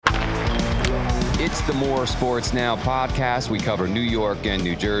It's the More Sports Now podcast. We cover New York and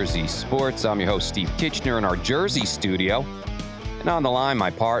New Jersey sports. I'm your host, Steve Tichenor, in our Jersey studio. And on the line,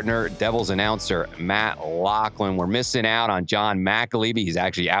 my partner, Devils announcer Matt Loughlin. We're missing out on John McAlevey. He's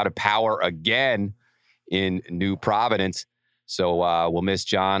actually out of power again in New Providence. So we'll miss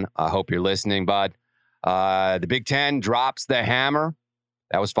John. I hope you're listening, bud. The Big Ten drops the hammer.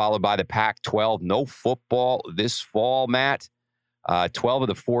 That was followed by the Pac-12. No football this fall, Matt. 12 of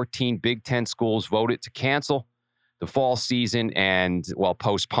the 14 Big Ten schools voted to cancel the fall season and, well,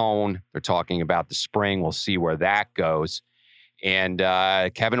 postpone. They're talking about the spring. We'll see where that goes. And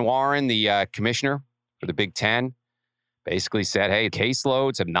Kevin Warren, the commissioner for the Big Ten, basically said, hey,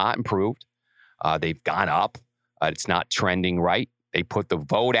 caseloads have not improved. They've gone up. It's not trending right. They put the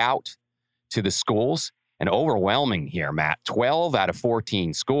vote out to the schools, and overwhelming here, Matt. 12 out of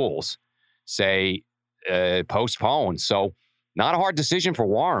 14 schools say postpone. So not a hard decision for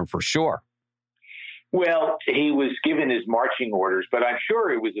Warren, for sure. Well, he was given his marching orders, but I'm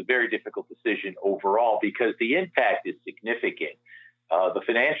sure it was a very difficult decision overall because the impact is significant. The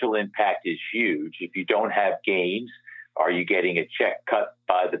financial impact is huge. If you don't have games, are you getting a check cut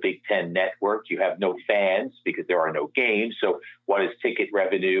by the Big Ten network? You have no fans because there are no games. So what is ticket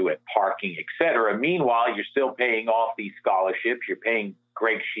revenue and parking, et cetera? Meanwhile, you're still paying off these scholarships. You're paying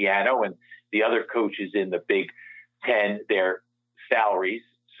Greg Schiano and the other coaches in the Big Ten their salaries.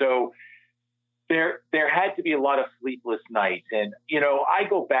 So there had to be a lot of sleepless nights. And, you know, I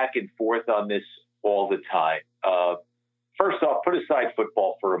go back and forth on this all the time. First off, put aside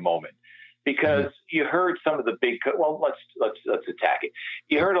football for a moment, because you heard some of the big, let's attack it.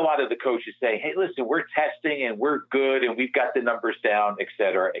 You heard a lot of the coaches say, hey, listen, we're testing and we're good and we've got the numbers down, et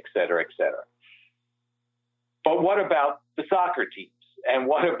cetera, et cetera, et cetera. But what about the soccer teams? And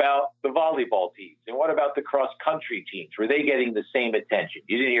what about the volleyball teams? And what about the cross-country teams? Were they getting the same attention?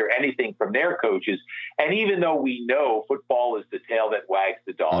 You didn't hear anything from their coaches. And even though we know football is the tail that wags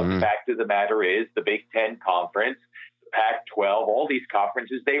the dog, the fact of the matter is the Big Ten Conference, the Pac-12, all these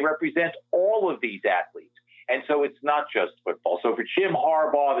conferences, they represent all of these athletes. And so it's not just football. So for Jim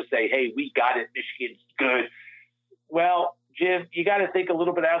Harbaugh to say, hey, we got it, Michigan's good. Well, Jim, you got to think a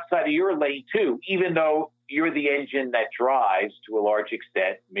little bit outside of your lane, too, even though you're the engine that drives, to a large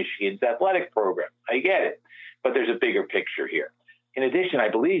extent, Michigan's athletic program. I get it. But there's a bigger picture here. In addition, I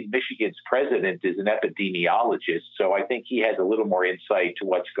believe Michigan's president is an epidemiologist, so I think he has a little more insight to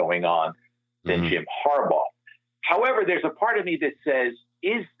what's going on than Jim Harbaugh. However, there's a part of me that says,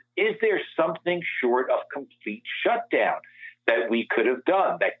 is there something short of complete shutdown that we could have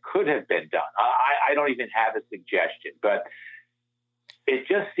done, that could have been done? I don't even have a suggestion, but it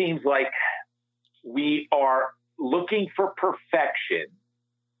just seems like we are looking for perfection,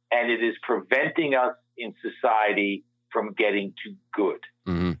 and it is preventing us in society from getting to good.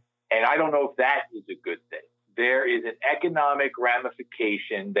 And I don't know if that is a good thing. There is an economic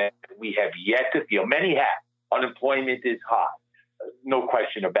ramification that we have yet to feel. Many have. Unemployment is high, no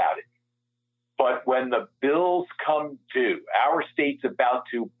question about it. But when the bills come due, our state's about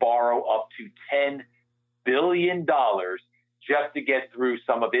to borrow up to $10 billion just to get through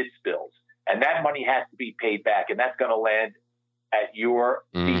some of its bills. And that money has to be paid back. And that's going to land at your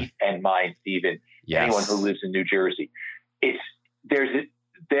feet and mine, Stephen, anyone who lives in New Jersey. There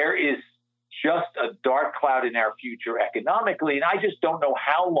is just a dark cloud in our future economically. And I just don't know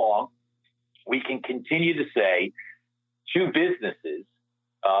how long we can continue to say to businesses,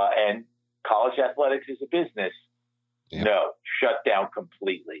 and college athletics is a business, no, shut down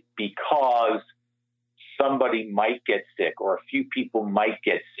completely, because somebody might get sick or a few people might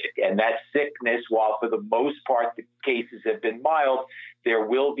get sick. And that sickness, while for the most part the cases have been mild, there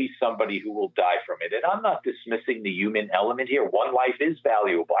will be somebody who will die from it. And I'm not dismissing the human element here. One life is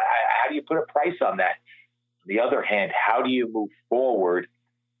valuable. How do you put a price on that? On the other hand, how do you move forward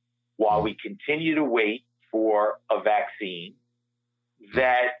while we continue to wait for a vaccine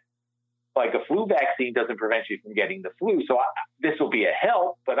that, like a flu vaccine, doesn't prevent you from getting the flu? So this will be a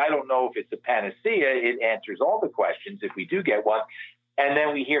help, but I don't know if it's a panacea. It answers all the questions if we do get one. And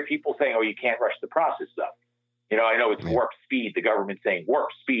then we hear people saying, oh, you can't rush the process up. You know, I know it's warp speed. The government's saying warp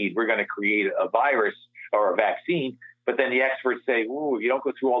speed. We're going to create a virus or a vaccine. But then the experts say, ooh, if you don't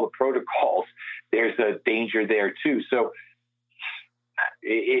go through all the protocols, there's a danger there too. So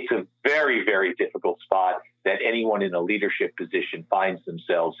it's a very, very difficult spot that anyone in a leadership position finds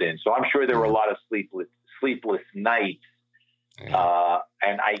themselves in. So I'm sure there were a lot of sleepless nights. And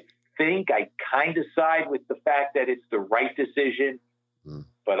I think I kind of side with the fact that it's the right decision,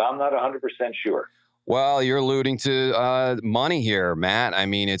 but I'm not 100% sure. Well, you're alluding to money here, Matt. I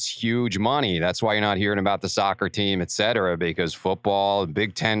mean, it's huge money. That's why you're not hearing about the soccer team, et cetera, because football,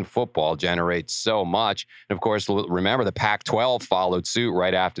 Big Ten football generates so much. And of course, remember the Pac-12 followed suit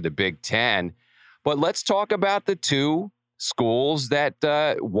right after the Big Ten. But let's talk about the two schools that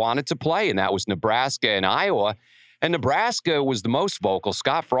wanted to play, and that was Nebraska and Iowa. And Nebraska was the most vocal.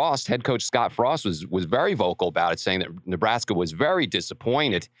 Scott Frost, head coach Scott Frost, was very vocal about it, saying that Nebraska was very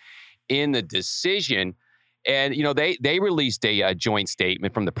disappointed in the decision. And, you know, they released a joint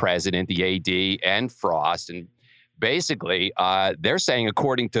statement from the president, the AD, and Frost. And basically, they're saying,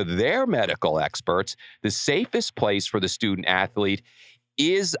 according to their medical experts, the safest place for the student athlete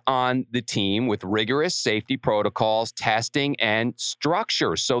is on the team with rigorous safety protocols, testing, and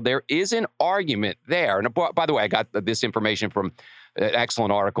structure. So there is an argument there. And by the way, I got this information from an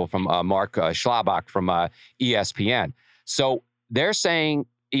excellent article from Mark Schlabach from ESPN. So they're saying,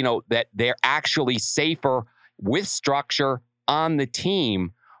 you know, that they're actually safer with structure on the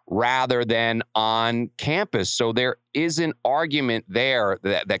team rather than on campus. So there is an argument there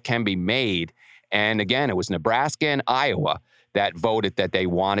that can be made. And again, it was Nebraska and Iowa that voted that they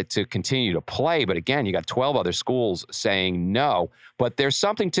wanted to continue to play. But again, you got 12 other schools saying no. But there's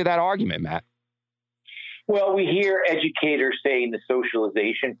something to that argument, Matt. Well, we hear educators saying the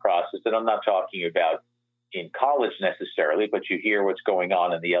socialization process, and I'm not talking about in college necessarily, but you hear what's going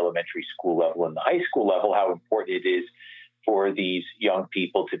on in the elementary school level and the high school level, how important it is for these young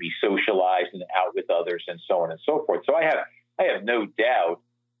people to be socialized and out with others and so on and so forth. So I have no doubt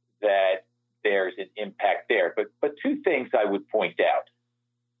that there's an impact there. But two things I would point out.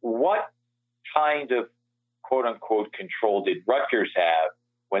 What kind of quote unquote control did Rutgers have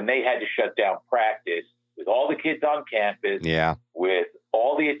when they had to shut down practice with all the kids on campus, with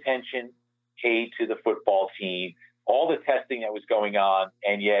all the attention paid to the football team, all the testing that was going on,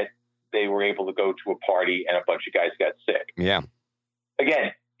 and yet they were able to go to a party and a bunch of guys got sick? Yeah.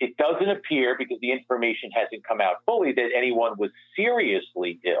 Again, it doesn't appear, because the information hasn't come out fully, that anyone was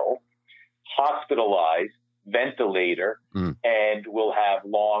seriously ill, hospitalized, ventilator, and will have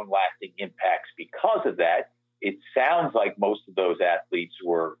long-lasting impacts because of that. It sounds like most of those athletes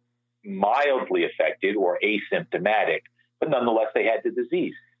were mildly affected or asymptomatic, but nonetheless, they had the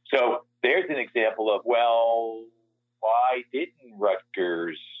disease. So there's an example of, well, why didn't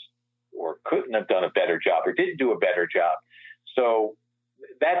Rutgers or couldn't have done a better job or didn't do a better job? So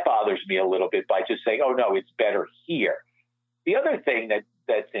that bothers me a little bit by just saying, oh, no, it's better here. The other thing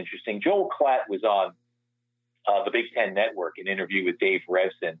that's interesting, Joel Klatt was on the Big Ten Network, an interview with Dave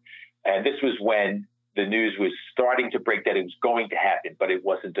Revson, and this was when the news was starting to break that it was going to happen, but it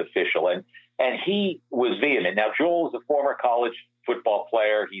wasn't official. And he was vehement. Now, Joel is a former college football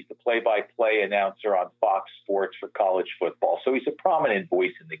player. He's the play-by-play announcer on Fox Sports for college football. So he's a prominent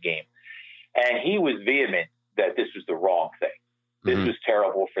voice in the game. And he was vehement that this was the wrong thing. This was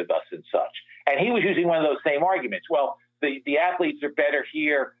terrible for thus and such. And he was using one of those same arguments. Well, the athletes are better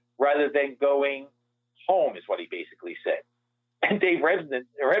here rather than going home, is what he basically said. And Dave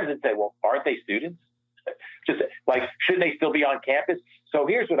Revson said, well, aren't they students? Just like, shouldn't they still be on campus? So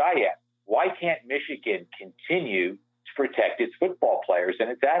here's what I ask. Why can't Michigan continue to protect its football players and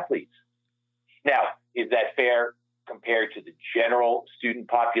its athletes? Now, is that fair compared to the general student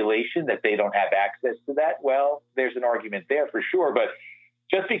population, that they don't have access to that? Well, there's an argument there for sure. But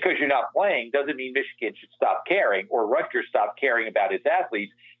just because you're not playing doesn't mean Michigan should stop caring or Rutgers stop caring about its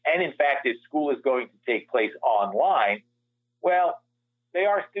athletes. And in fact, if school is going to take place online, well, they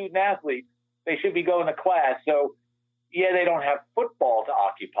are student athletes. They should be going to class. So, yeah, they don't have football to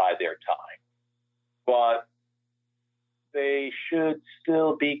occupy their time, but they should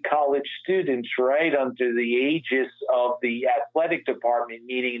still be college students, right, under the aegis of the athletic department,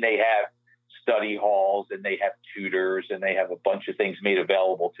 meaning they have study halls and they have tutors and they have a bunch of things made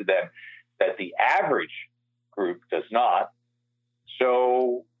available to them that the average group does not.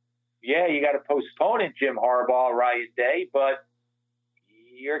 So, yeah, you got to postpone it, Jim Harbaugh, Ryan Day, but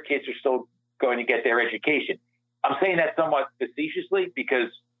your kids are still going to get their education. I'm saying that somewhat facetiously because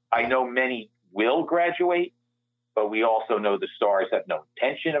I know many will graduate, but we also know the stars have no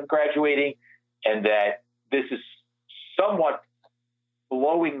intention of graduating, and that this is somewhat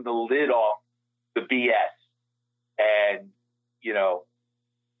blowing the lid off the BS. And, you know,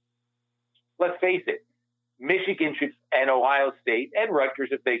 let's face it, Michigan should, and Ohio State and Rutgers,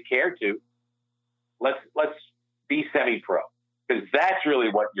 if they care to, let's be semi-pro, because that's really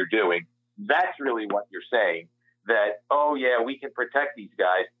what you're doing. That's really what you're saying, that, oh, yeah, we can protect these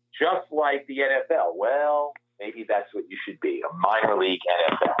guys just like the NFL. Well, maybe that's what you should be, a minor league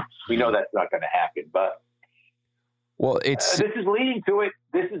NFL. We know that's not going to happen, but. Well, it's this is leading to it.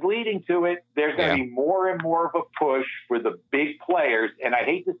 There's going to be more and more of a push for the big players. And I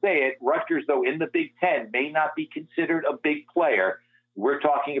hate to say it, Rutgers, though, in the Big Ten may not be considered a big player. We're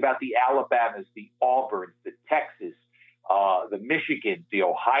talking about the Alabamas, the Auburns, the Texas, the Michigans, the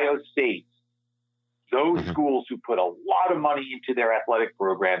Ohio States, those schools who put a lot of money into their athletic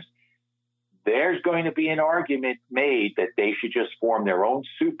programs. There's going to be an argument made that they should just form their own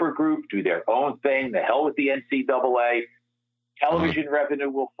super group, do their own thing, the hell with the NCAA. Television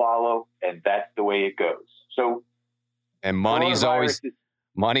revenue will follow, and that's the way it goes. So, and money's always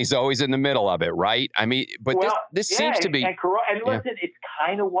in the middle of it, right? I mean, but this seems to be. And listen, it's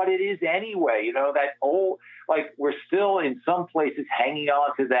kind of what it is anyway. You know, that old, like we're still in some places hanging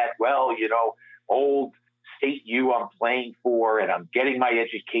on to that, well, you know, old state U I'm playing for, and I'm getting my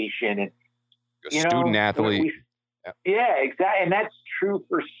education, and student athlete. Yeah, exactly. And that's true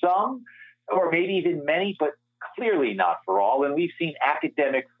for some, or maybe even many, but clearly not for all. And we've seen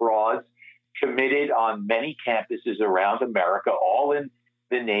academic frauds committed on many campuses around America, all in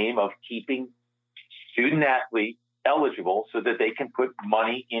the name of keeping student athletes eligible so that they can put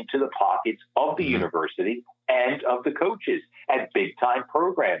money into the pockets of the university and of the coaches at big time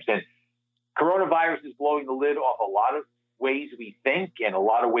programs. And coronavirus is blowing the lid off a lot of ways we think and a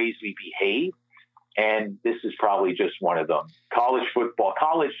lot of ways we behave. And this is probably just one of them. College football,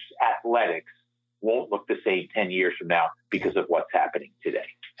 college athletics won't look the same 10 years from now because of what's happening today.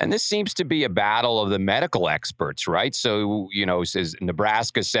 And this seems to be a battle of the medical experts, right? So, you know,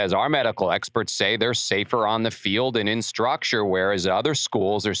 Nebraska says our medical experts say they're safer on the field and in structure, whereas other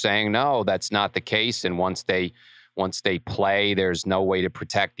schools are saying, no, that's not the case. And once they play, there's no way to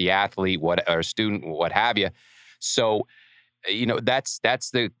protect the athlete, or student, what have you. So, you know, that's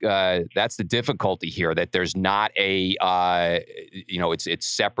the difficulty here, that there's not a it's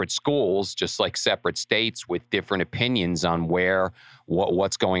separate schools, just like separate states, with different opinions on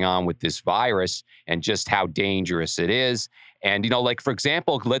what's going on with this virus and just how dangerous it is. And, you know, like, for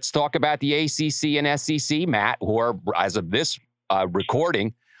example, let's talk about the ACC and SEC, Matt, who are, as of this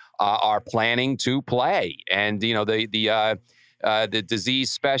recording, are planning to play. And, you know, the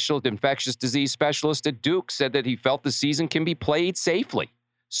infectious disease specialist at Duke said that he felt the season can be played safely.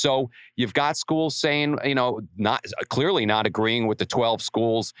 So you've got schools saying, you know, clearly not agreeing with the 12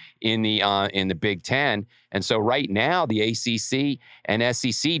 schools in the Big Ten. And so right now the ACC and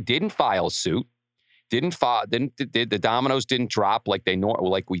SEC didn't file suit. The dominoes didn't drop like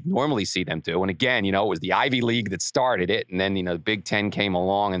we normally see them do. And again, you know, it was the Ivy League that started it, and then, you know, the Big Ten came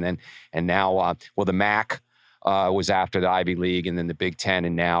along, and now the MAC was after the Ivy League, and then the Big Ten,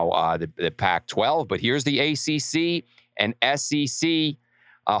 and now the Pac-12. But here's the ACC and SEC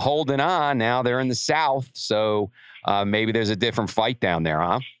holding on. Now they're in the South, so maybe there's a different fight down there,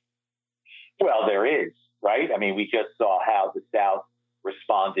 huh? Well, there is, right? I mean, we just saw how the South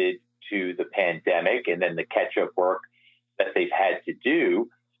responded to the pandemic and then the catch-up work that they've had to do.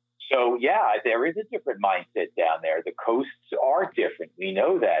 So, yeah, there is a different mindset down there. The coasts are different. We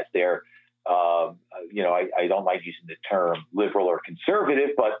know that. They're I don't like using the term liberal or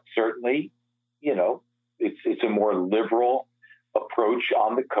conservative, but certainly, you know, it's a more liberal approach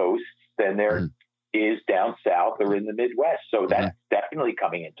on the coast than there is down south or in the Midwest. So that's definitely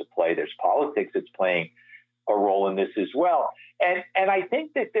coming into play. There's politics that's playing a role in this as well. And I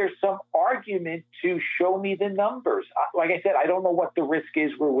think that there's some argument to show me the numbers. Like I said, I don't know what the risk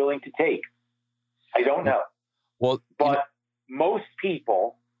is we're willing to take. I don't know. Well, but most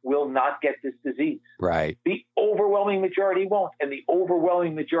people will not get this disease. Right. The overwhelming majority won't. And the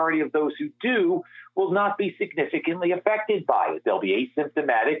overwhelming majority of those who do will not be significantly affected by it. They'll be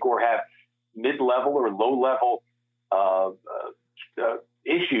asymptomatic or have mid-level or low-level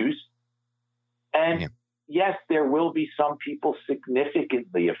issues. And yes, there will be some people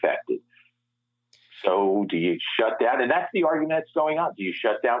significantly affected. So do you shut down? And that's the argument that's going on. Do you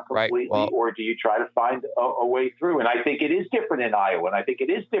shut down completely, or do you try to find a way through? And I think it is different in Iowa, and I think it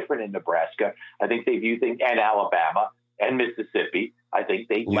is different in Nebraska. I think they view things, and Alabama and Mississippi. I think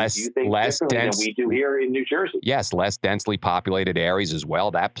they view things differently than we do here in New Jersey. Yes, less densely populated areas as well.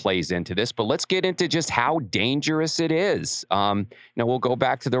 That plays into this. But let's get into just how dangerous it is. We'll go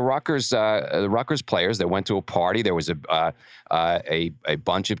back to the Rutgers players that went to a party. There was a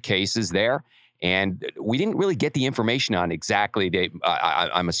bunch of cases there. And we didn't really get the information on exactly.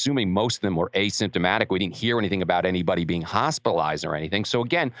 I'm assuming most of them were asymptomatic. We didn't hear anything about anybody being hospitalized or anything. So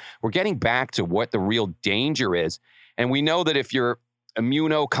again, we're getting back to what the real danger is. And we know that if you're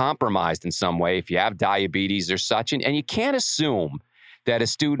immunocompromised in some way, if you have diabetes or such, and you can't assume that a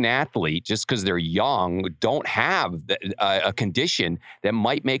student athlete, just because they're young, don't have a condition that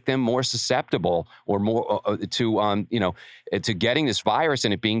might make them more susceptible or more to getting this virus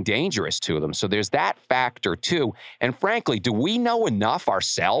and it being dangerous to them. So there's that factor too. And frankly, do we know enough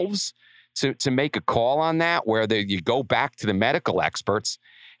ourselves to make a call on that, where you go back to the medical experts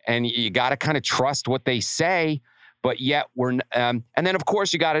and you got to kind of trust what they say? But yet and then of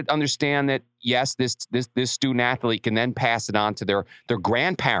course you got to understand that yes, this student athlete can then pass it on to their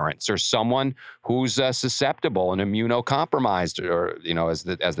grandparents or someone who's susceptible and immunocompromised, or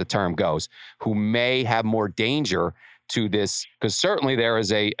as the term goes, who may have more danger to this, because certainly there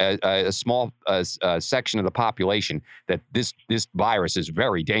is a small section of the population that this virus is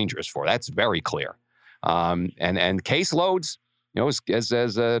very dangerous for. That's very clear, and caseloads, as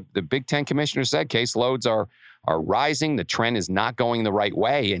the Big Ten commissioner said, caseloads are rising. The trend is not going the right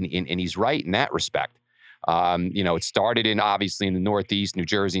way, and he's right in that respect. It started obviously in the Northeast, New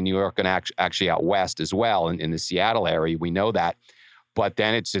Jersey, New York, and actually out west as well, in the Seattle area. We know that, but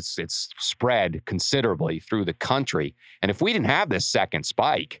then it's spread considerably through the country. And if we didn't have this second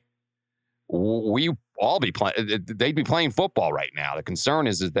spike, we all they'd be playing football right now. The concern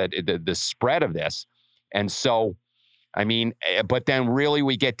is that the spread of this, and so. I mean, but then really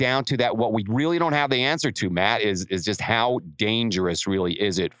we get down to that. What we really don't have the answer to, Matt, is just how dangerous really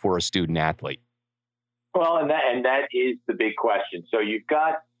is it for a student athlete? Well, and that is the big question. So you've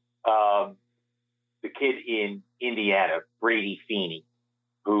got the kid in Indiana, Brady Feeney,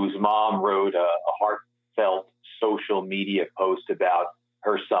 whose mom wrote a heartfelt social media post about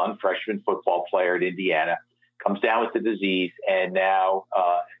her son, freshman football player at Indiana, comes down with the disease and now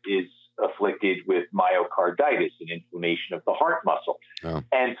is afflicted with myocarditis, an inflammation of the heart muscle. Oh.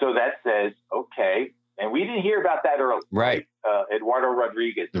 And so that says, okay, and we didn't hear about that earlier. Right. Eduardo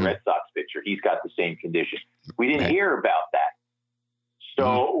Rodriguez, the Red Sox pitcher, he's got the same condition. We didn't hear about that.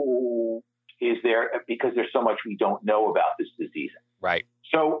 So is there, because there's so much we don't know about this disease. Right.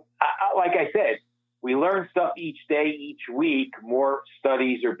 So like I said, we learn stuff each day, each week. More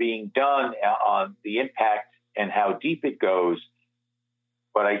studies are being done on the impact and how deep it goes.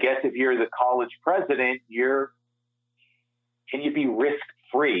 But I guess if you're the college president, can you be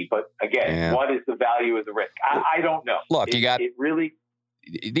risk-free? But again, What is the value of the risk? I don't know. Look,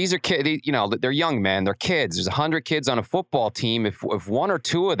 these are kids, they're young men, they're kids. There's 100 kids on a football team. If one or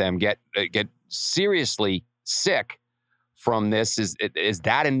two of them get seriously sick from this, is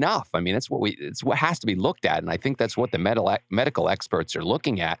that enough? I mean, it's what has to be looked at. And I think that's what the medical experts are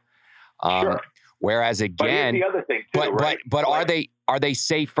looking at. Sure. Whereas again, but here's the other thing too, but are they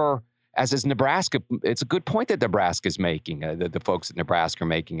safer? As is Nebraska, it's a good point that Nebraska is making. The folks at Nebraska are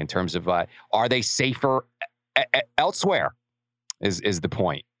making in terms of are they safer elsewhere? Is the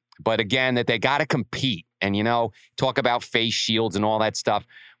point? But again, that they got to compete, and talk about face shields and all that stuff.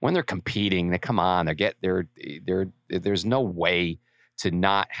 When they're competing, come on, there's no way to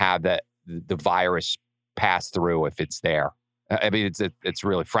not have the virus pass through if it's there. I mean, it's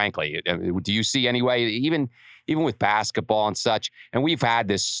really, frankly, do you see any way, even with basketball and such, and we've had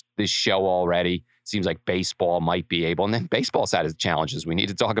this show already, seems like baseball might be able, and then baseball's had its challenges. We need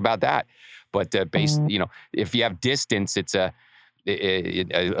to talk about that. But if you have distance, it's a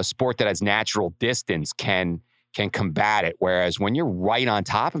sport that has natural distance can combat it. Whereas when you're right on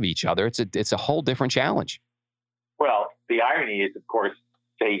top of each other, it's a whole different challenge. Well, the irony is, of course,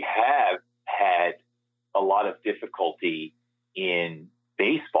 they have had a lot of difficulty in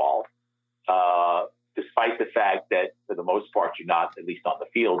baseball, despite the fact that for the most part, you're not, at least on the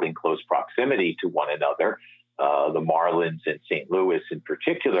field, in close proximity to one another. The Marlins and St. Louis in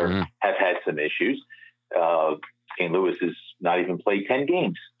particular have had some issues. St. Louis has not even played 10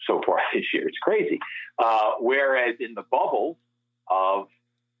 games so far this year. It's crazy. Whereas in the bubbles of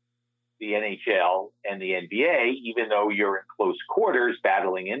the NHL and the NBA, even though you're in close quarters,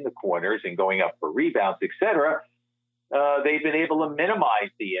 battling in the corners and going up for rebounds, etc., they've been able to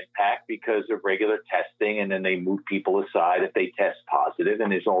minimize the impact because of regular testing, and then they move people aside if they test positive,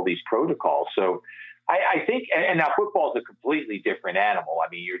 and there's all these protocols. So I think, and now football is a completely different animal. I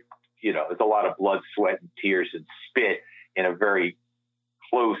mean, there's a lot of blood, sweat, and tears and spit in a very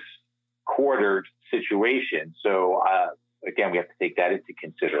close quartered situation. So again, we have to take that into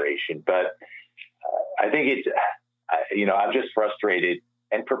consideration. But I think I'm just frustrated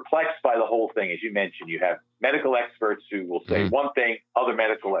and perplexed by the whole thing. As you mentioned, you have medical experts who will say one thing, other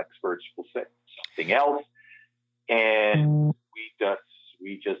medical experts will say something else, and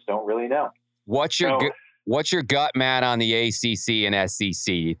we just don't really know. What's your gut, Matt, on the ACC and SEC?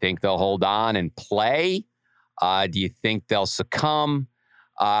 Do you think they'll hold on and play? Do you think they'll succumb?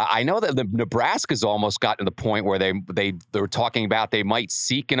 I know that the Nebraska's almost gotten to the point where they're talking about they might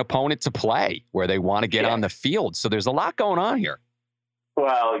seek an opponent to play, where they want to get on the field. So there's a lot going on here.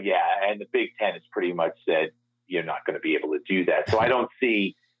 Well, yeah, and the Big Ten has pretty much said you're not going to be able to do that. So I don't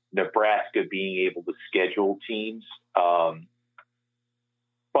see Nebraska being able to schedule teams. But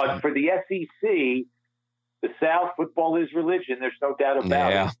for the SEC, the South, football is religion. There's no doubt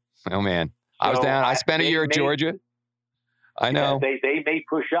about it. Oh, man. I was down. I spent a year at Georgia. I know. Yeah, they may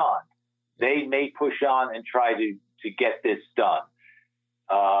push on. They may push on and try to get this done.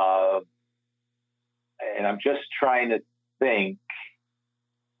 And I'm just trying to think.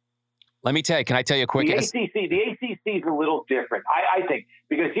 Let me tell you. Can I tell you a quick? The ACC is a little different, I think,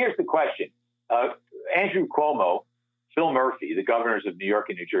 because here's the question. Andrew Cuomo, Phil Murphy, the governors of New York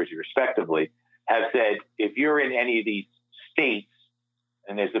and New Jersey, respectively, have said if you're in any of these states,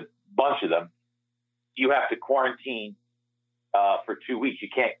 and there's a bunch of them, you have to quarantine for 2 weeks. You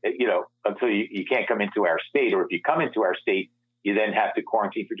can't, until you can't come into our state, or if you come into our state, you then have to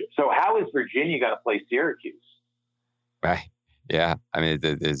quarantine for. So how is Virginia going to play Syracuse? Right. Yeah. I mean,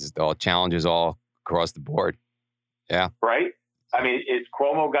 there's all challenges all across the board. Yeah. Right. I mean, is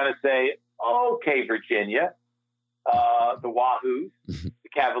Cuomo going to say, okay, Virginia, the Wahoos, the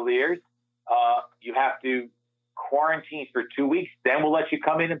Cavaliers, you have to quarantine for 2 weeks, then we'll let you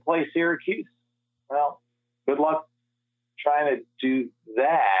come in and play Syracuse? Well, good luck trying to do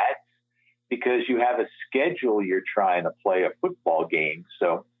that, because you have a schedule you're trying to play a football game.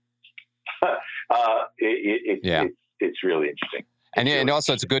 So it's really interesting. And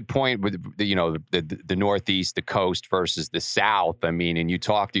also, it's a good point with the Northeast, the coast versus the South. I mean, and you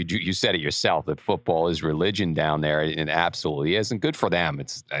said it yourself that football is religion down there. It absolutely is, and good for them.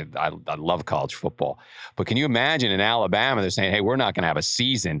 I love college football, but can you imagine in Alabama they're saying, "Hey, we're not going to have a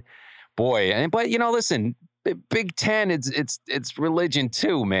season." Boy, but listen, Big Ten, it's religion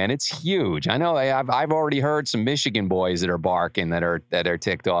too, man. It's huge. I know I've already heard some Michigan boys that are barking that are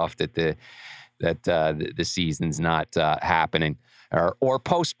ticked off that the season's not happening. Or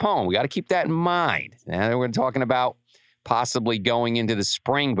postpone. We got to keep that in mind. And we're talking about possibly going into the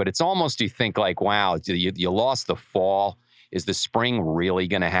spring, but it's almost, you think like, wow, you lost the fall. Is the spring really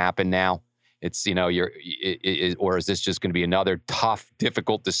going to happen now? It's, or is this just going to be another tough,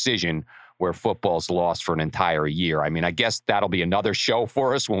 difficult decision where football's lost for an entire year? I mean, I guess that'll be another show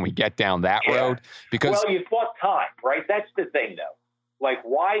for us when we get down that road. Because you bought time, right? That's the thing, though. Like,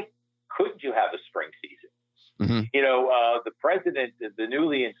 why couldn't you have a spring season? Mm-hmm. The president, the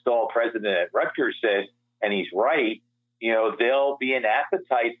newly installed president at Rutgers said, and he's right, there'll be an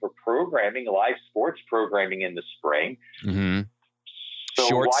appetite for programming, live sports programming in the spring. Mm-hmm. So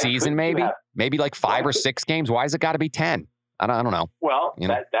short season, maybe like 5 or 6 games. Why has it got to be 10? I don't know. Well,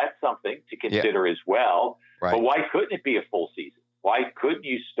 that's something to consider as well. Right. But why couldn't it be a full season? Why couldn't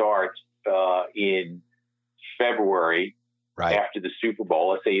you start in February after the Super Bowl?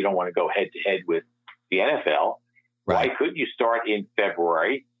 Let's say you don't want to go head to head with the NFL. Right. Why couldn't you start in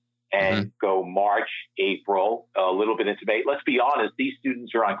February and go March, April, a little bit into May? Let's be honest; these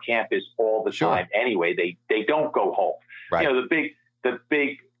students are on campus all the time anyway. They don't go home. Right. The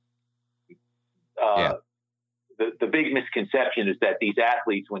big misconception is that these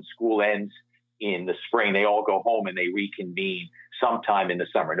athletes, when school ends in the spring, they all go home and they reconvene sometime in the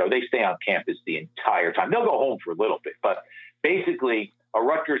summer. No, they stay on campus the entire time. They'll go home for a little bit, but basically, a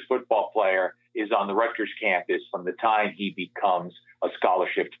Rutgers football player is on the Rutgers campus from the time he becomes a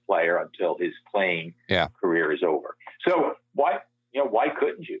scholarship player until his playing career is over. So why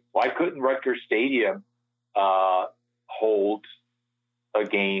couldn't you? Why couldn't Rutgers Stadium hold a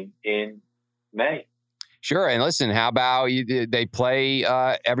game in May? Sure. And listen, how about they play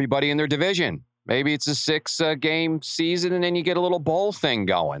everybody in their division? Maybe it's a 6-game season, and then you get a little bowl thing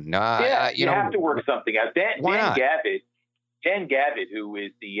going. You have to work something out. Dan Gavitt, who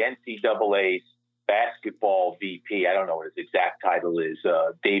is the NCAA's basketball VP, I don't know what his exact title is,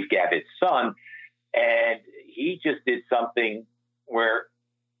 Dave Gavitt's son, and he just did something where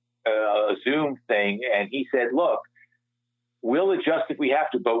a Zoom thing, and he said, "Look, we'll adjust if we have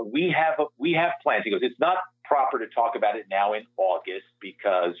to, but we have plans." He goes, "It's not proper to talk about it now in August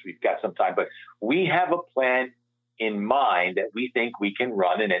because we've got some time, but we have a plan in mind that we think we can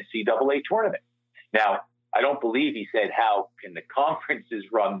run an NCAA tournament." Now, I don't believe he said how can the conferences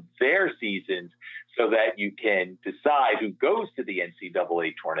run their seasons so that you can decide who goes to the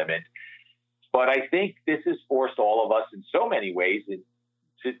NCAA tournament. But I think this has forced all of us in so many ways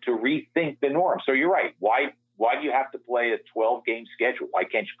to rethink the norm. So you're right. Why do you have to play a 12-game schedule? Why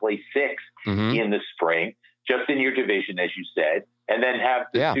can't you play 6 in the spring, just in your division, as you said, and then have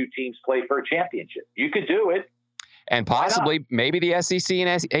the 2 teams play for a championship? You could do it. And possibly, maybe the SEC and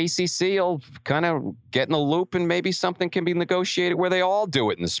ACC will kind of get in the loop, and maybe something can be negotiated where they all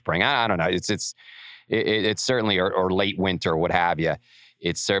do it in the spring. I don't know. It's certainly or late winter or what have you.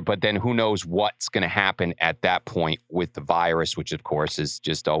 But then who knows what's going to happen at that point with the virus, which of course is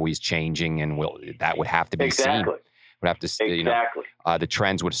just always changing, and that would have to be seen. Would have to, the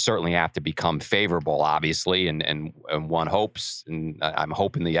trends would certainly have to become favorable, obviously, and one hopes, and I'm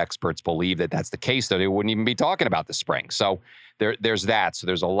hoping the experts believe that that's the case, though they wouldn't even be talking about the spring. So there's that. So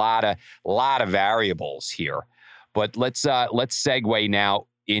there's a lot of variables here. But let's segue now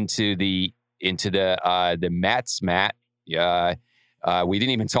into the Mets, Matt. We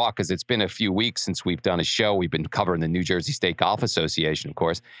didn't even talk because it's been a few weeks since we've done a show. We've been covering the New Jersey State Golf Association, of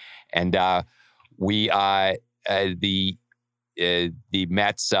course, and the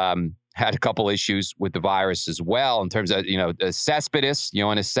Mets had a couple issues with the virus as well in terms of, Cespedes,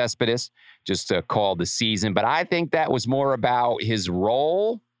 Yoenis Cespedes just called the season. But I think that was more about his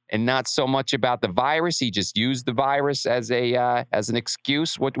role and not so much about the virus. He just used the virus as an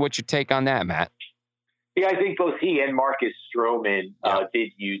excuse. What's your take on that, Matt? Yeah, I think both he and Marcus Stroman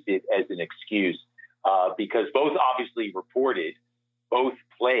did use it as an excuse because both obviously reported, both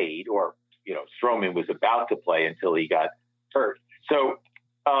played, or Stroman was about to play until he got hurt. So,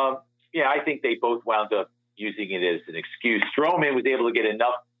 I think they both wound up using it as an excuse. Stroman was able to get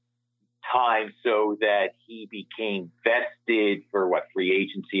enough time so that he became vested for free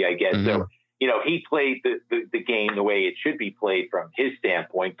agency, I guess. Mm-hmm. So, he played the game the way it should be played from his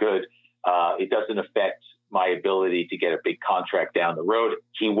standpoint. Good. It doesn't affect my ability to get a big contract down the road.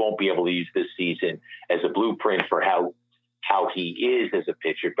 He won't be able to use this season as a blueprint for how he is as a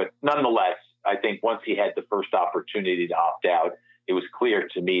pitcher. But nonetheless, I think once he had the first opportunity to opt out, it was clear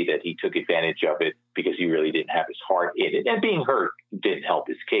to me that he took advantage of it because he really didn't have his heart in it. And being hurt didn't help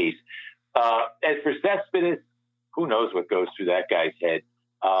his case. As for Cespedes, who knows what goes through that guy's head.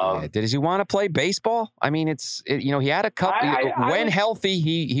 Does he want to play baseball? I mean, he had a couple. When healthy,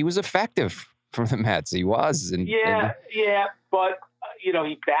 he was effective for the Mets. He was. But,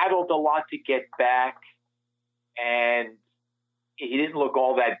 he battled a lot to get back, and he didn't look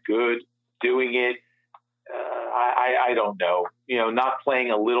all that good doing it. I don't know. Not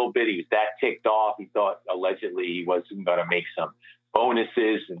playing a little bit. He was that ticked off. He thought allegedly he wasn't going to make some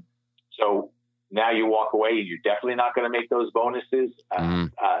bonuses. And so now you walk away and you're definitely not going to make those bonuses. I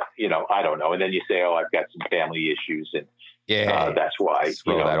don't know. And then you say, I've got some family issues. And that's why.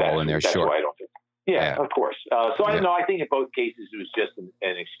 Throw that all in there. That's sure. why I don't think. Yeah, of course. So I don't know. I think in both cases it was just an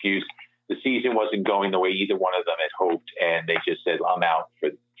excuse. The season wasn't going the way either one of them had hoped, and they just said, I'm out for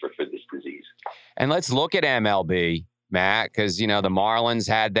this disease. And let's look at MLB, Matt, because, the Marlins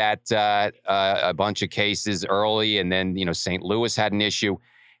had that a bunch of cases early, and then, St. Louis had an issue,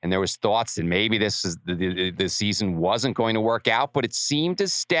 and there was thoughts that maybe this is the season wasn't going to work out, but it seemed to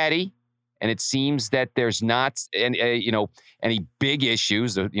steady, and it seems that there's not any big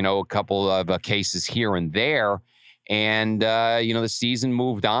issues, a couple of cases here and there. And, the season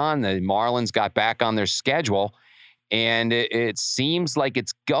moved on. The Marlins got back on their schedule, and it seems like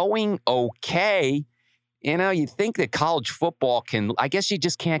it's going okay. You think that college football I guess you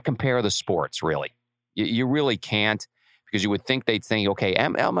just can't compare the sports, really. You really can't, because you would think they'd think, okay,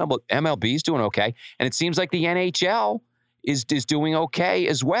 MLB is doing okay. And it seems like the NHL is doing okay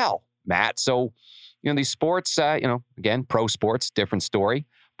as well, Matt. So, these sports, again, pro sports, different story.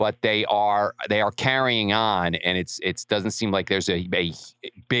 But they are carrying on, and it doesn't seem like there's a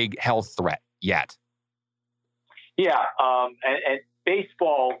big health threat yet. Yeah, and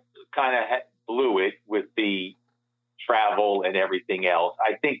baseball kind of blew it with the travel and everything else.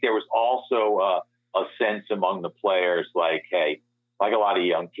 I think there was also a sense among the players like, hey, like a lot of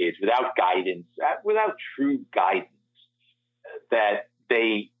young kids, without true guidance, that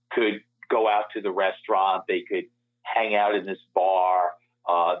they could go out to the restaurant, they could hang out in this bar,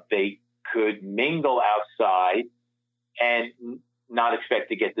 they could mingle outside and not expect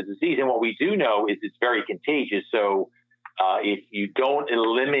to get the disease. And what we do know is it's very contagious. So if you don't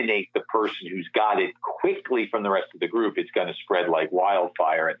eliminate the person who's got it quickly from the rest of the group, it's going to spread like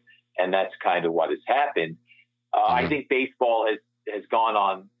wildfire. And that's kind of what has happened. I think baseball has gone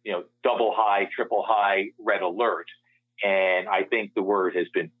on, double high, triple high red alert. And I think the word has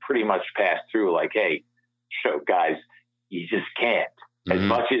been pretty much passed through like, hey, guys, you just can't. As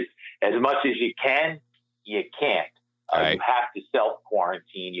much as you can, you can't. Right. You have to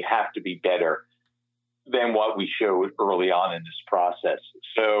self-quarantine. You have to be better than what we showed early on in this process.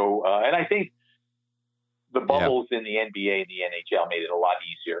 So, and I think the bubbles in the NBA and the NHL made it a lot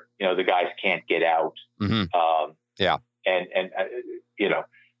easier. The guys can't get out. Mm-hmm. And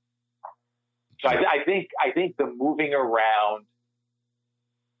So I think the moving around,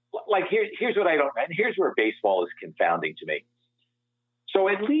 like here's what I don't, and here's where baseball is confounding to me. So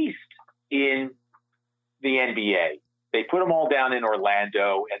at least in the NBA, they put them all down in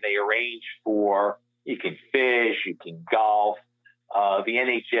Orlando and they arrange for, you can fish, you can golf. The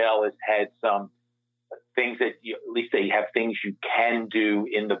NHL has had some things that at least they have things you can do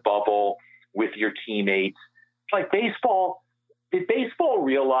in the bubble with your teammates. Like baseball, did baseball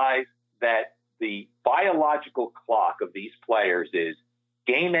realize that the biological clock of these players is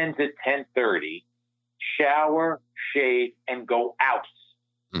game ends at 10:30, shower, shave, and go out?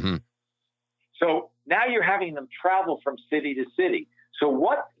 Mm-hmm. So now you're having them travel from city to city. So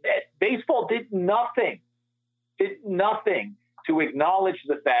what baseball did nothing to acknowledge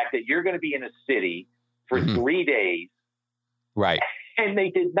the fact that you're going to be in a city for mm-hmm. 3 days. Right. And they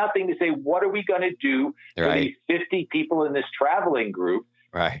did nothing to say, what are we going to do for these 50 people in this traveling group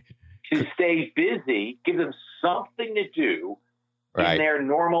right. to stay busy, give them something to do right. in their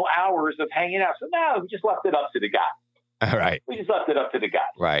normal hours of hanging out. So now we just left it up to the guy. All right. We just left it up to the guy.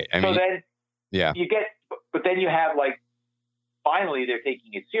 Right. I mean, so then yeah. you get, but then you have like, finally they're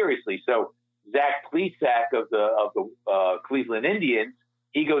taking it seriously. So Zach Plesac of the Cleveland Indians,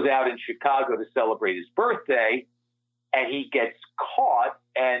 he goes out in Chicago to celebrate his birthday, and he gets caught,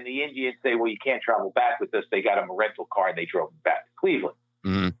 and the Indians say, well, you can't travel back with us. They got him a rental car, and they drove him back to Cleveland.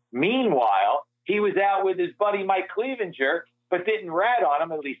 Mm-hmm. Meanwhile, he was out with his buddy Mike Clevenger, but didn't rat on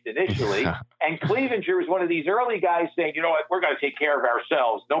him, at least initially. And Clevenger was one of these early guys saying, you know what, we're going to take care of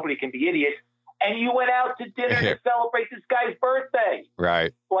ourselves. Nobody can be idiots. And you went out to dinner to celebrate this guy's birthday.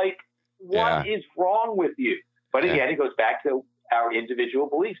 Right. Like, what is wrong with you? But again, it goes back to our individual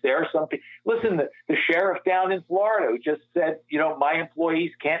beliefs. There are some people, listen, the sheriff down in Florida who just said, you know, my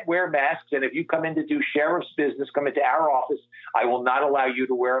employees can't wear masks. And if you come in to do sheriff's business, come into our office, I will not allow you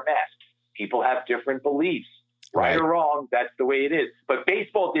to wear a mask. People have different beliefs. Right or wrong, that's the way it is. But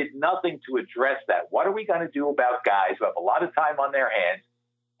baseball did nothing to address that. What are we going to do about guys who have a lot of time on their hands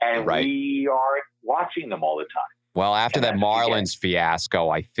and we aren't watching them all the time? Well, after that Marlins fiasco,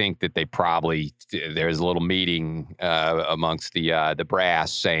 I think that they probably, there's a little meeting amongst the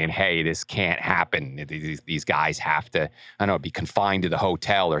brass saying, hey, this can't happen. These guys have to, I don't know, be confined to the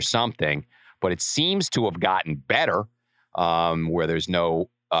hotel or something. But it seems to have gotten better where there's no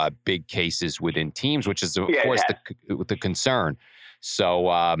big cases within teams, which is, of course, the concern. So,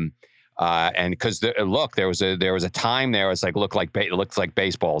 and because look, there was a time there. It's like it looks like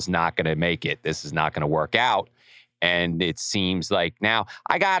baseball's not going to make it. This is not going to work out. And it seems like now,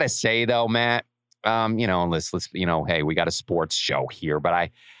 I gotta say though, Matt, you know, let's you know, hey, we got a sports show here, but I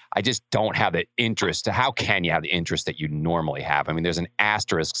just don't have the interest. How can you have the interest that you normally have? I mean, there's an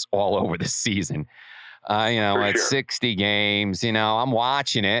asterisk all over the season. You know, at 60 games, you know, I'm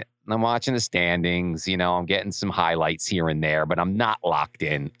watching it. I'm watching the standings. You know, I'm getting some highlights here and there, but I'm not locked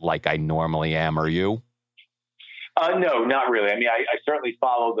in like I normally am. Are you? No, not really. I mean, I certainly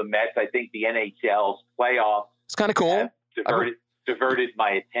follow the Mets. I think the NHL's playoffs. It's kind of cool. Diverted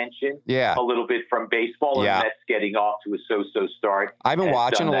my attention a little bit from baseball, and Mets getting off to a so-so start. I've been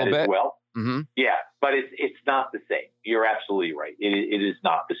watching a little bit. Well, mm-hmm. Yeah, but it's not the same. You're absolutely right. It is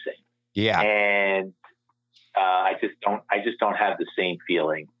not the same. Yeah, and I just don't have the same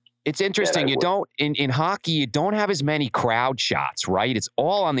feeling. It's interesting. You don't in hockey. You don't have as many crowd shots, right? It's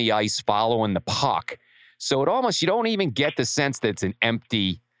all on the ice following the puck, so you don't even get the sense that it's an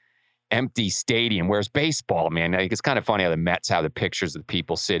empty stadium, whereas baseball, man, it's kind of funny how the Mets have the pictures of the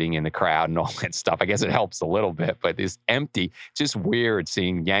people sitting in the crowd and all that stuff. I guess it helps a little bit, but it's empty. Just weird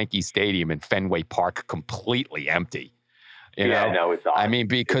seeing Yankee Stadium and Fenway Park completely empty. You know? No, it's odd. I mean,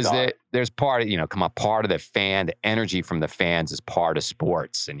 because there's part of, part of the fan, the energy from the fans is part of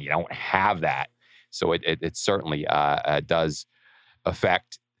sports, and you don't have that. So it certainly does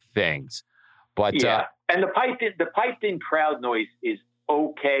affect things. But and the piped in crowd noise is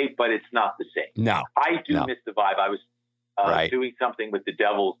okay, but it's not the same. No, I do miss the vibe. I was doing something with the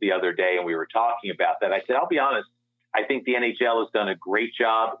Devils the other day, and we were talking about that. I said, I'll be honest, I think the NHL has done a great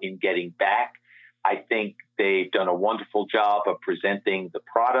job in getting back. I think they've done a wonderful job of presenting the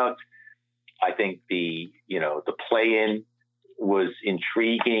product. I think the play-in was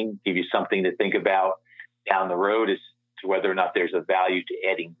intriguing, give you something to think about down the road as to whether or not there's a value to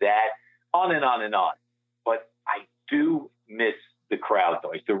adding that, on and on and on. But I do miss the crowd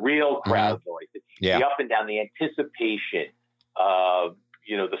noise, the real crowd noise, the up and down, the anticipation of,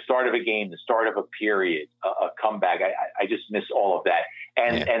 the start of a game, the start of a period, a comeback. I just miss all of that.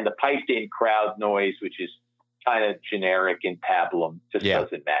 And the piped in crowd noise, which is kind of generic in pablum, just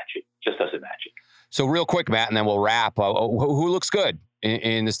doesn't match it. So real quick, Matt, and then we'll wrap. Who looks good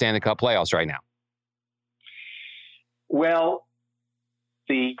in the Stanley Cup playoffs right now? Well,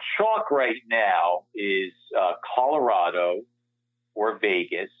 the chalk right now is Colorado or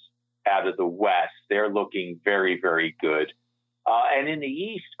Vegas out of the West. They're looking very, very good. And in the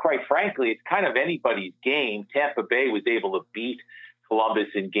East, quite frankly, it's kind of anybody's game. Tampa Bay was able to beat Columbus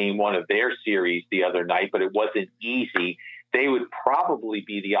in game one of their series the other night, but it wasn't easy. They would probably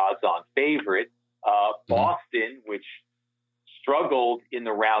be the odds-on favorite. Boston, which struggled in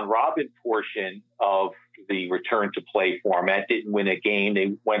the round-robin portion of the return-to-play format, didn't win a game.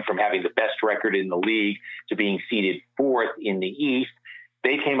 They went from having the best record in the league to being seeded fourth in the East.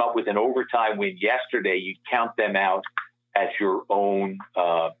 They came up with an overtime win yesterday. You count them out at your own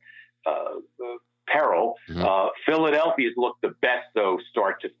peril. Philadelphia's looked the best, though,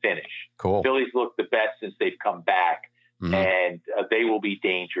 start to finish. Cool. Philly's looked the best since they've come back, and they will be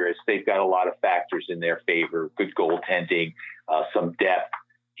dangerous. They've got a lot of factors in their favor: good goaltending, some depth,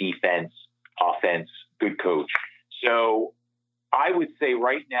 defense, offense, good coach. So I would say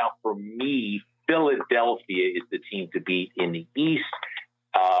right now, for me, Philadelphia is the team to beat in the East,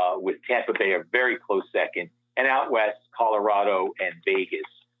 with Tampa Bay a very close second. And out west, Colorado and Vegas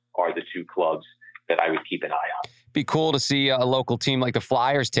are the two clubs that I would keep an eye on. Be cool to see a local team like the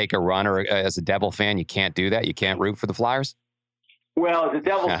Flyers take a run, or as a Devil fan, you can't do that. You can't root for the Flyers? Well, as a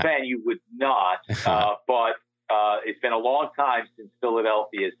Devils fan, you would not, but it's been a long time since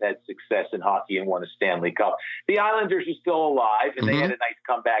Philadelphia has had success in hockey and won a Stanley Cup. The Islanders are still alive, and they had a nice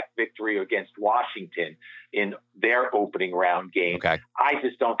comeback victory against Washington in their opening round game. Okay. I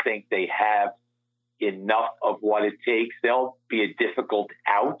just don't think they have enough of what it takes. They'll be a difficult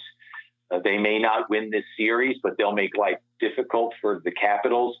out. They may not win this series, but they'll make life difficult for the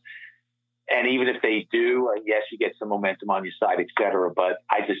Capitals. And even if they do, yes, you get some momentum on your side, et cetera. But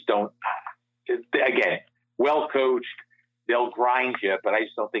I just don't, again, well coached, they'll grind you, but I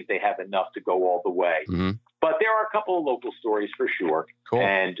just don't think they have enough to go all the way. But there are a couple of local stories for sure. Cool.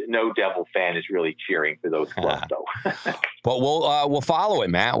 And no Devil fan is really cheering for those clubs, though. But we'll follow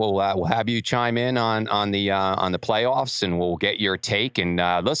it, Matt. We'll have you chime in on the playoffs, and we'll get your take. And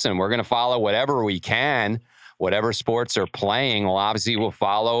listen, we're going to follow whatever we can, whatever sports are playing. Well, obviously, we'll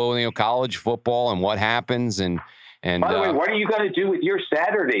follow college football and what happens. And by the way, what are you going to do with your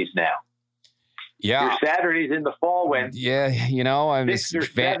Saturdays now? Yeah, your Saturdays in the fall when 6 or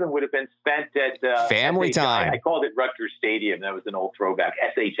 7 would have been spent at family SHI. time. I called it Rutgers Stadium. That was an old throwback.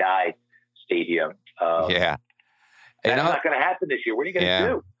 SHI Stadium. Yeah, that's not going to happen this year. What are you going to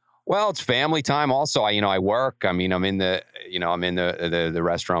do? Well, it's family time. Also, I work. I mean, I'm in the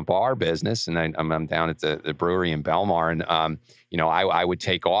restaurant bar business, and I'm down at the brewery in Belmar, and I would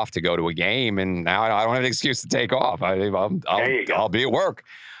take off to go to a game, and now I don't have an excuse to take off. I'll be at work.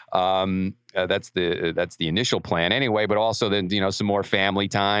 That's the initial plan anyway, but also then, some more family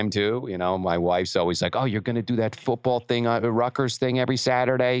time too. My wife's always like, oh, you're going to do that football thing, Rutgers thing every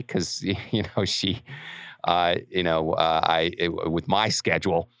Saturday. Cause she, with my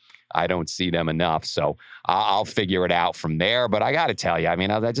schedule, I don't see them enough. So I'll figure it out from there. But I got to tell you,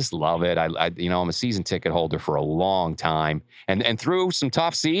 I just love it. I'm a season ticket holder for a long time and through some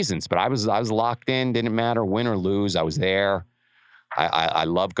tough seasons, but I was locked in, didn't matter win or lose. I was there. I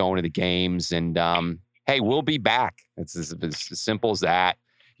love going to the games, and hey, we'll be back. It's as simple as that.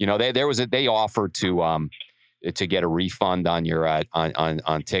 They offered to get a refund on your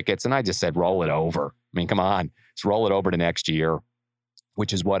on tickets, and I just said roll it over. I mean, come on, let's roll it over to next year,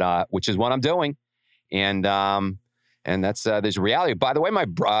 which is what I'm doing, and that's there's a reality. By the way, my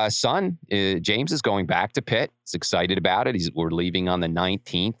son James is going back to Pitt. He's excited about it. We're leaving on the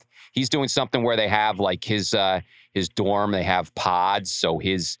 19th. He's doing something where they have like his dorm, they have pods. So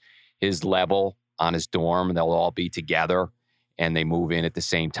his level on his dorm, they'll all be together and they move in at the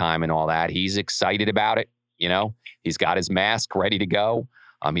same time and all that. He's excited about it. He's got his mask ready to go.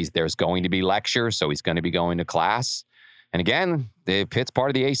 There's going to be lectures, so he's going to be going to class. And again, Pitt's part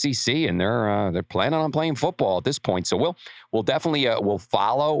of the ACC, and they're planning on playing football at this point. So we'll definitely we'll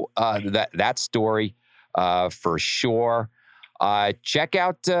follow that story for sure. Check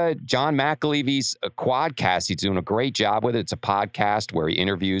out John McAlevy's Quadcast. He's doing a great job with it. It's a podcast where he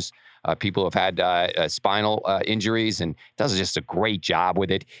interviews people who have had spinal injuries and does just a great job with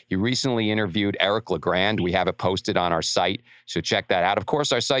it. He recently interviewed Eric LeGrand. We have it posted on our site, so check that out. Of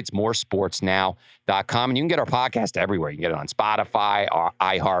course, our site's moresportsnow.com, and you can get our podcast everywhere. You can get it on Spotify,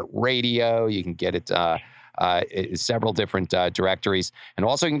 iHeartRadio. You can get it several different directories. And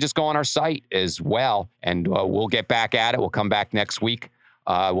also you can just go on our site as well, and we'll get back at it. We'll come back next week.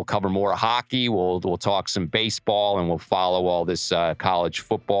 We'll cover more hockey. We'll talk some baseball, and we'll follow all this college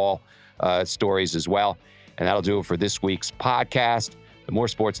football stories as well. And that'll do it for this week's podcast. the More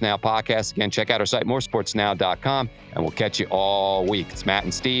Sports Now podcast. Again, check out our site, moresportsnow.com, and we'll catch you all week. It's Matt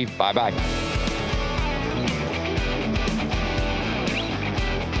and Steve. Bye-bye.